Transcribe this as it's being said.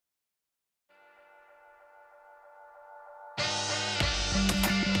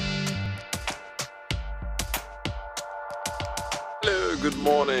good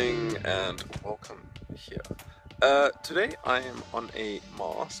morning and welcome here. Today I am on a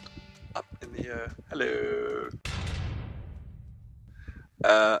mast up in the air. Hello.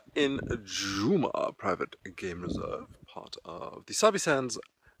 In Jeandre Private Game Reserve, part of the Sabi Sands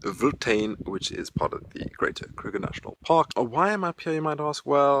Vultain, which is part of the Greater Kruger National Park. Why am I up here, you might ask?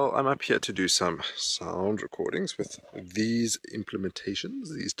 Well, I'm up here to do some sound recordings with these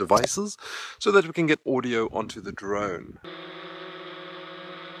implementations, these devices, so that we can get audio onto the drone.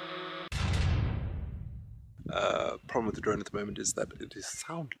 Problem with the drone at the moment is that it is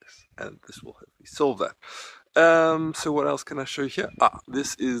soundless, and this will hopefully solve that. So what else can I show you here?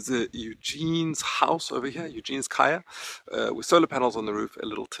 This is Eugene's house over here, Eugene's kaya, with solar panels on the roof, a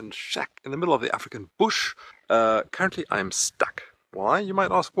little tin shack in the middle of the African bush. Currently I'm stuck. Why, you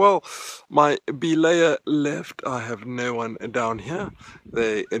might ask? Well, my belayer left. I have no one down here.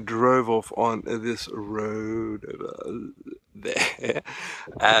 They drove off on this road over there,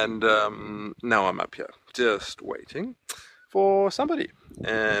 and now I'm up here, just waiting for somebody,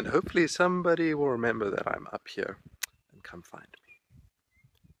 and hopefully somebody will remember that I'm up here and come find me.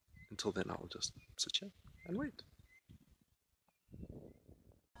 Until then, I'll just sit here and wait.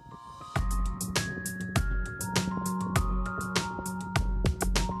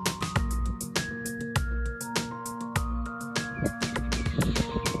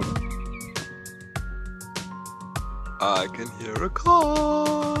 I can hear a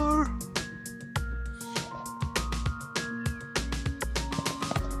car.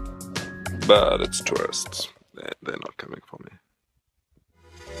 But it's tourists. They're not coming for me.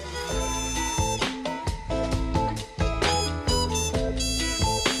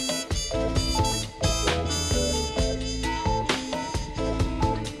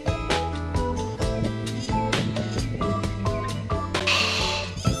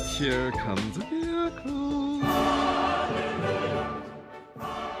 Here comes a vehicle.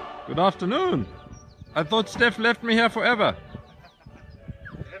 Good afternoon. I thought Steph left me here forever.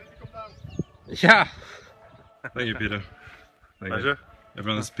 Yeah. Thank you, Peter. Pleasure.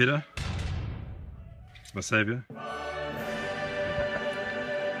 Everyone is Peter. My savior.